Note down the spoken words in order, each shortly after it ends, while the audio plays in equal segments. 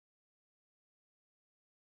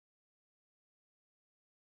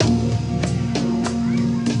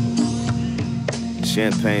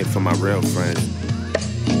Champagne for my real friends.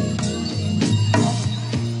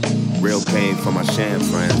 Real pain for my sham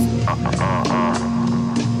friends.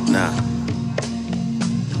 Nah.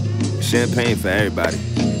 Champagne for everybody.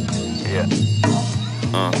 Yeah.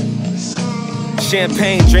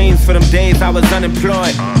 Champagne dreams for them days I was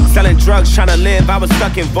unemployed. Selling drugs, trying to live, I was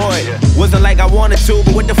stuck in void. Wasn't like I wanted to,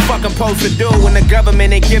 but what the fuck I'm supposed to do when the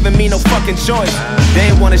government ain't giving me no fucking choice? They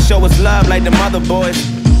ain't wanna show us love like the mother boys.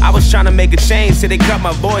 I was trying to make a change till they cut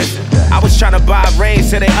my voice. I was trying to buy a range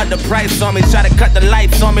till they upped the price on me. Try to cut the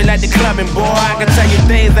lights on me like the clubbing boy. I can tell you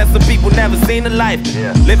things that some people never seen in life.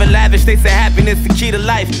 Living lavish, they say happiness the key to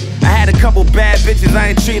life. I had a couple bad bitches, I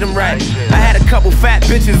ain't treat them right. I had a couple fat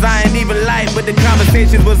bitches, I ain't even like. But the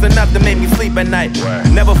conversations was enough to make me sleep at night.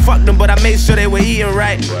 Never fucked them, but I made sure they were eating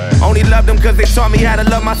right. Only loved them cause they taught me how to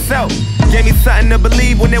love myself. Gave me something to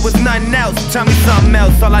believe when there was nothing else. Tell me something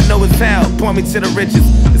else, all I know is hell. Point me to the riches.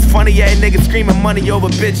 It's funny, yeah, niggas screaming money over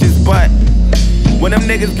bitches, but when them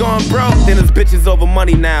niggas going broke, then it's bitches over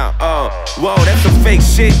money now. Oh, whoa, that's some fake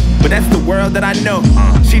shit, but that's the world that I know.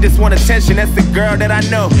 She just want attention, that's the girl that I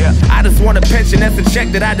know. I just want a pension, that's a check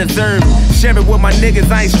that I deserve. Share it with my niggas,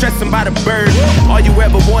 I ain't stressing by the bird. All you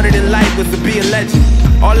ever wanted in life was to be a legend.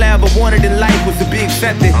 All I ever wanted in life was to be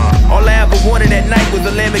accepted. All I ever wanted at night was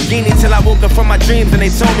a Lamborghini till I woke up from my dreams and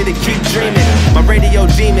they told me to keep dreaming. My radio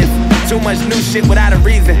demons, too much new shit without a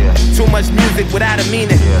reason. Too much music without a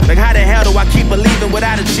meaning. Like how the hell do I keep believing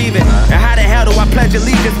without achieving? And how the hell do I pledge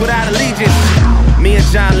allegiance without allegiance? Me and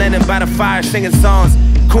John Lennon by the fire singing songs.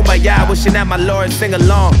 Kumbaya, wishing that my Lord sing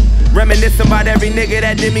along. Reminiscing about every nigga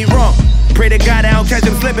that did me wrong. Pray to God I don't catch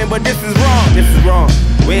him slipping, but this is wrong. This is wrong.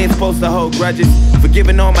 We ain't supposed to hold grudges.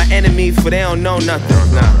 Forgiving all my enemies for they don't know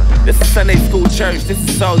nothing. Nah. This is Sunday school church, this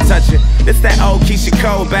is so touching. This that old Keisha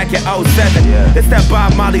Cole back in 07. This that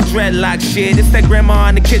Bob Marley dreadlock shit. This that grandma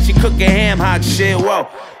in the kitchen cooking ham hock shit. Whoa,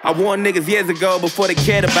 I warned niggas years ago before they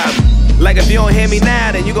cared about me. Like if you don't hear me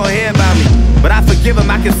now, then you gon' hear about me. But I forgive him,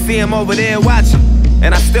 I can see him over there watching.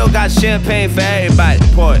 And I still got champagne for everybody.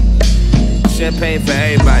 Pour it. Champagne for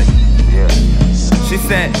everybody. She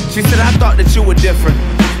said, I thought that you were different.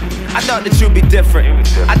 I thought that you'd be different.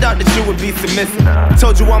 I thought that you would be submissive.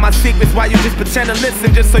 Told you all my secrets, why you just pretend to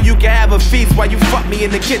listen? Just so you can have a feast while you fuck me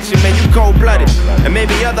in the kitchen. Man, you cold-blooded. And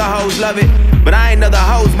maybe other hoes love it, but I ain't other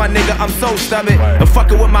hoes, my nigga, I'm so stubborn. And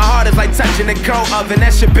fucking with my heart is like touching a cold oven.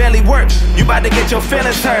 That shit barely work. You about to get your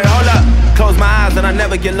feelings hurt. Hold up. Close my eyes and I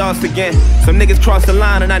never get lost again. Some niggas cross the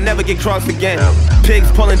line and I never get crossed again. Pigs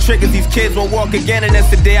pulling triggers, these kids won't walk again. And that's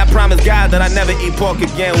the day I promise God that I never eat pork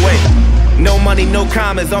again. Wait. No money, no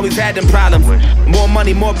commas, always had them problems. More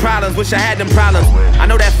money, more problems, wish I had them problems. I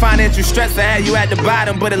know that financial stress I had you at the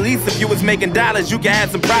bottom, but at least if you was making dollars, you could have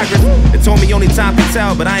some progress. They told me only time can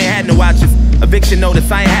tell, but I ain't had no watches. Eviction notice,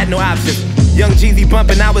 I ain't had no options. Young Jeezy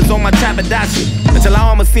bumping, I was on my Trapadashi. Until I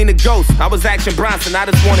almost seen a ghost, I was Action Bronson. I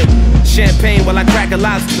just wanted champagne while I crack a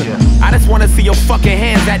lobster. I just wanna see your fucking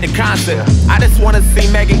hands at the concert. I just wanna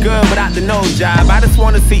see Megan Good without the nose job. I just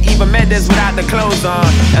wanna see Eva Mendes without the clothes on.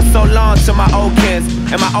 And so long to my old kids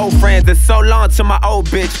and my old friends. And so long to my old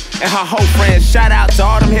bitch and her whole friends. Shout out to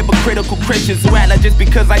all them hypocritical Christians who act like just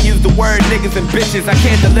because I use the word niggas and bitches I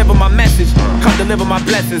can't deliver my message. Come deliver my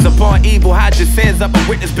blessings upon evil, hide your sins up and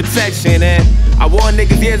witness protection. And I warned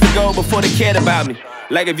niggas years ago before they cared about me.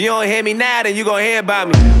 Like if you don't hear me now, then you gon' hear about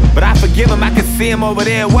me. But I forgive him, I can see him over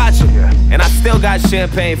there watching. And I still got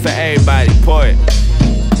champagne for everybody. Pour it.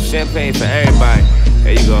 Champagne for everybody.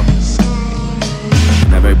 There you go.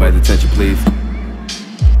 Now everybody's attention, please.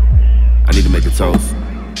 I need to make a toast.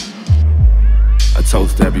 A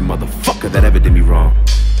toast to every motherfucker that ever did me wrong.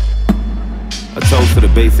 A toast to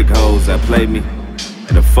the basic hoes that played me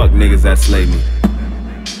and the fuck niggas that slayed me.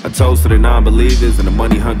 A toast to the non-believers and the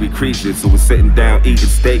money-hungry creatures who were sitting down eating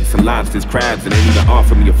steaks and lobsters, crabs, and they even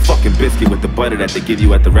offer me a fucking biscuit with the butter that they give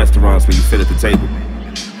you at the restaurants when you sit at the table.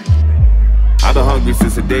 I've been hungry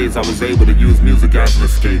since the days I was able to use music as an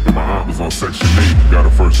escape. And my aunt was on Section 8, got her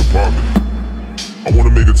first apartment. I wanna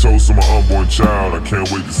make a toast to my unborn child. I can't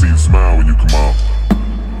wait to see you smile when you come out.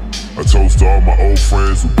 A toast to all my old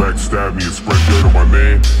friends who backstabbed me and spread dirt on my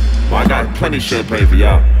name. Well, I got plenty champagne for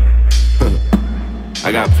y'all.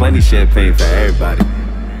 I got plenty champagne for everybody.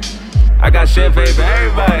 I got champagne for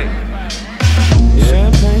everybody.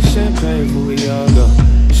 Champagne, champagne, for we all go.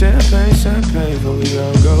 Champagne, champagne, for we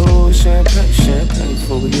all go. Champagne, champagne,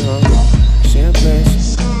 for we all go. Champagne,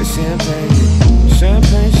 champagne,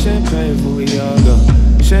 champagne, champagne, for we all go.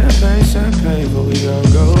 Champagne, champagne, for we all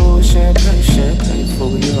go. Champagne, champagne, for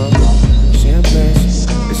we all go. Champagne,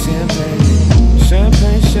 champagne,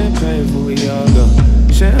 champagne, champagne, for we all go.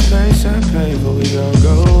 Champagne, champagne, for we all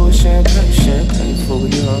go. Champagne, champagne,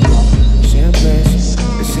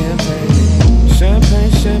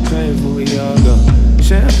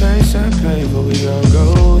 champagne before we all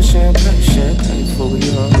go. Champagne, champagne before we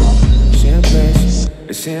all go. Champagne,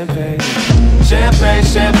 champagne, champagne,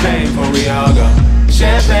 champagne before we all go.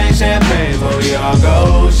 Champagne, champagne before we all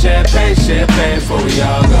go. Champagne, champagne before we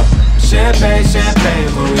all go. Champagne.